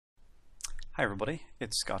Hi everybody,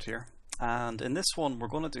 it's Scott here, and in this one we're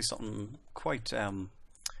going to do something quite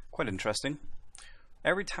interesting.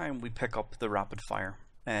 Every time we pick up the rapid fire,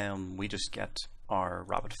 we just get our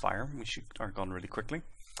rapid fire. We shoot our gun really quickly.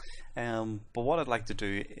 But what I'd like to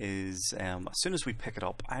do is, as soon as we pick it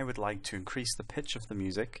up, I would like to increase the pitch of the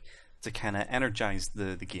music to kind of energize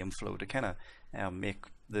the game flow, to kind of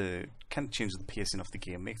change the pacing of the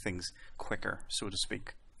game, make things quicker, so to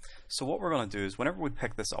speak. So what we're going to do is, whenever we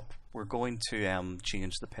pick this up, we're going to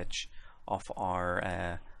change the pitch of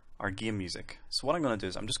our game music. So what I'm going to do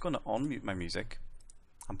is, I'm just going to unmute my music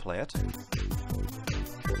and play it,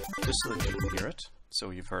 just so that you can hear it, so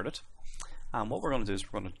you've heard it. And what we're going to do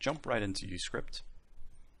is, we're going to jump right into uScript.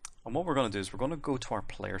 And what we're going to do is, we're going to go to our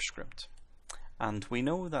player script. And we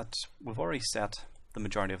know that we've already set the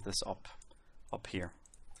majority of this up here.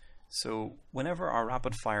 So whenever our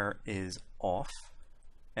rapid fire is off,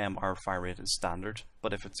 our fire rate is standard,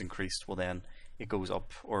 but if it's increased, well then it goes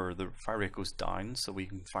up, or the fire rate goes down, so we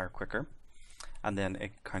can fire quicker, and then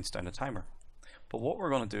it counts down a timer. But what we're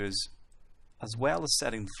going to do is, as well as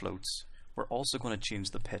setting the floats, we're also going to change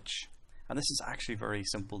the pitch, and this is actually very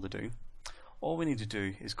simple to do. All we need to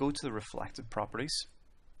do is go to the reflected properties,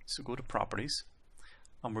 so go to properties,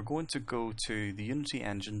 and we're going to go to the Unity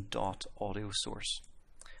Engine .audio source,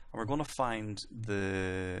 and we're going to find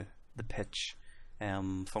the pitch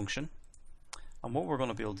function. And what we're going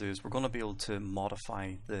to be able to do is, we're going to be able to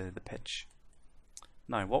modify the pitch.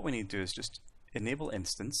 Now what we need to do is just enable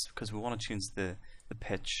instance, because we want to change the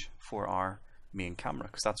pitch for our main camera,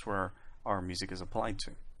 because that's where our music is applied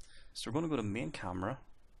to. So we're going to go to main camera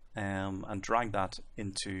and drag that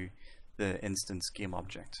into the instance game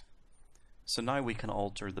object. So now we can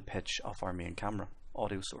alter the pitch of our main camera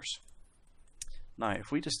audio source. Now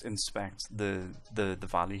if we just inspect the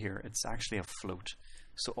value here, it's actually a float.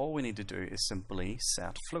 So all we need to do is simply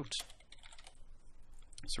set float.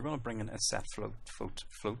 So we're going to bring in a set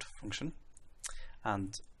float function,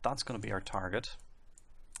 and that's going to be our target.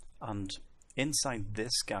 And inside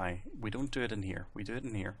this guy, we don't do it in here, we do it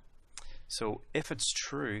in here. So if it's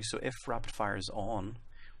true, so if rapid fire is on,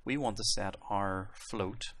 we want to set our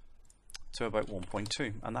float to about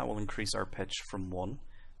 1.2, and that will increase our pitch from 1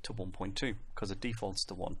 to 1.2, because it defaults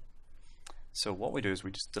to 1. So what we do is,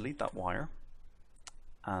 we just delete that wire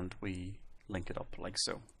and we link it up like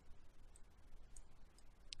so.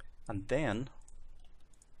 And then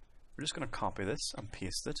we're just going to copy this and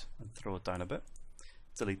paste it and throw it down a bit.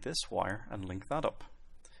 Delete this wire and link that up.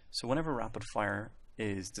 So whenever rapid fire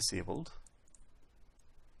is disabled,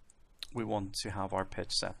 we want to have our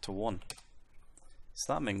pitch set to 1.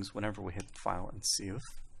 So that means whenever we hit file and save,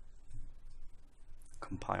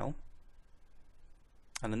 compile,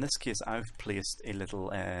 and in this case I've placed a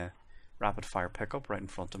little rapid fire pickup right in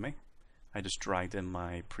front of me. I just dragged in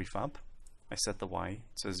my prefab. I set the Y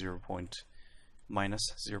to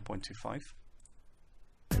 -0.25.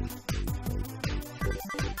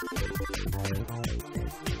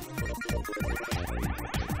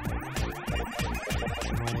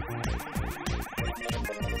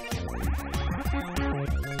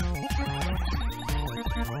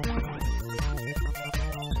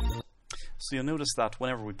 So you'll notice that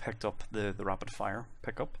whenever we picked up the rapid fire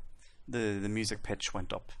pickup, the music pitch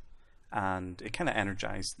went up, and it kind of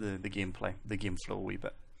energized the gameplay, the game flow a wee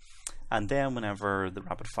bit. And then whenever the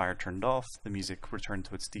rapid fire turned off, the music returned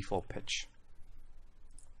to its default pitch.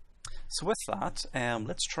 So with that,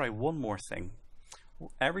 let's try one more thing.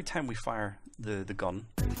 Every time we fire the gun,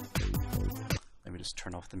 let me just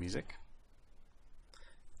turn off the music.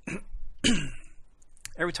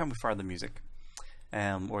 Every time we fire the music,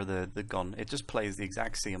 or the gun, it just plays the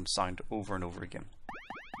exact same sound over and over again.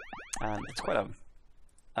 And it's quite a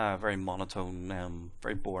very monotone,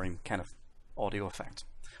 very boring kind of audio effect.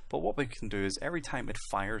 But what we can do is, every time it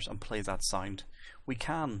fires and plays that sound, we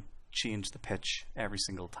can change the pitch every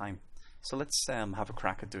single time. So let's have a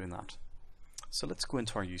crack at doing that. So let's go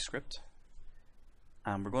into our uScript,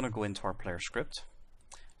 and we're going to go into our player script,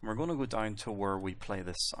 and we're going to go down to where we play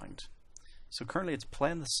this sound. So currently it's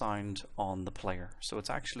playing the sound on the player, so it's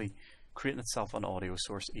actually creating itself an audio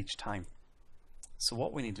source each time. So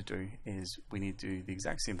what we need to do is, we need to do the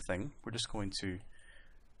exact same thing. We're just going to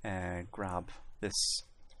grab this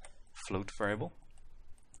float variable,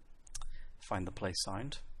 find the play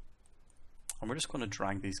sound, and we're just going to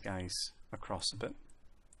drag these guys across a bit.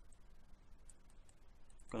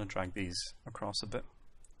 I'm going to drag these across a bit,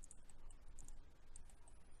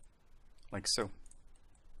 like so.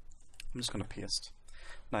 I'm just going to paste.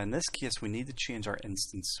 Now in this case, we need to change our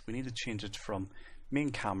instance. We need to change it from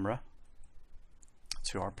main camera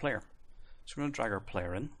to our player. So we're going to drag our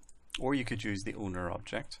player in, or you could use the owner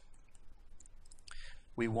object.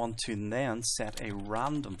 we want to then set a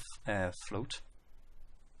random float.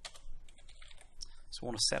 So we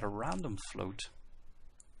want to set a random float,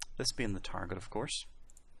 this being the target of course,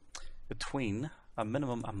 between a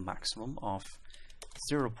minimum and maximum of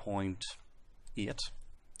 0.8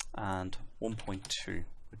 and 1.2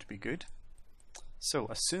 would be good. So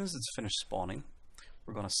as soon as it's finished spawning,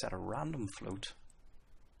 we're going to set a random float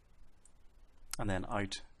and then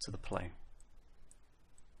out to the play.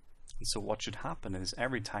 And so what should happen is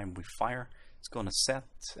every time we fire, it's going to set,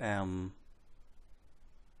 let me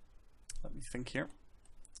think here,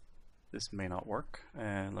 this may not work,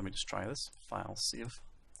 let me just try this, file save,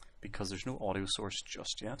 because there's no audio source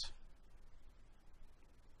just yet.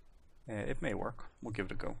 It may work, we'll give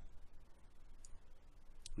it a go.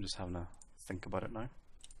 I'm just having to think about it now.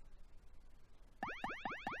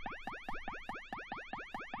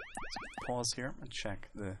 Let's pause here and check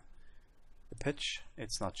the pitch.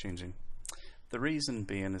 It's not changing. The reason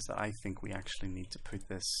being is that I think we actually need to put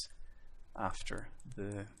this after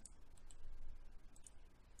the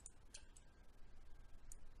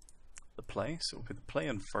play. So we'll put the play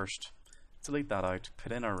in first, delete that out,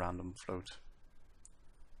 put in our random float,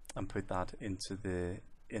 and put that into the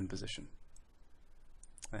in position.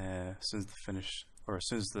 As soon as the finish, or as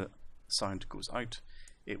soon as the sound goes out,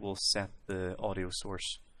 it will set the audio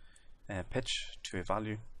source pitch to a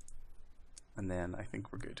value, and then I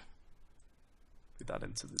think we're good. Put that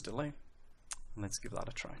into the delay, and let's give that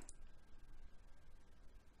a try.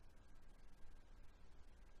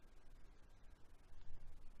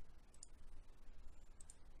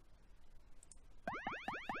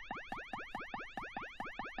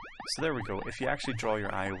 So there we go. If you actually draw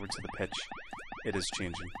your eye over to the pitch, it is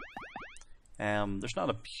changing. There's not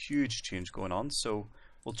a huge change going on, so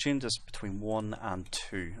we'll change this between 1 and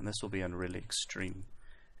 2, and this will be a really extreme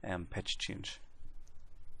pitch change.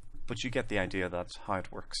 But you get the idea that's how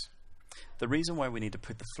it works. The reason why we need to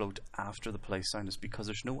put the float after the play sound is because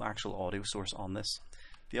there's no actual audio source on this.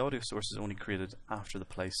 The audio source is only created after the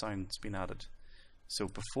play sound's been added. So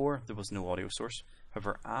before there was no audio source,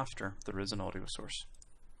 however after there is an audio source.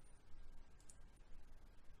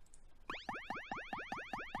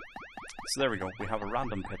 So there we go, we have a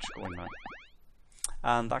random pitch going now.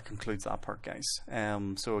 And that concludes that part, guys.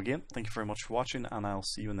 So again, thank you very much for watching, and I'll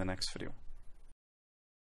see you in the next video.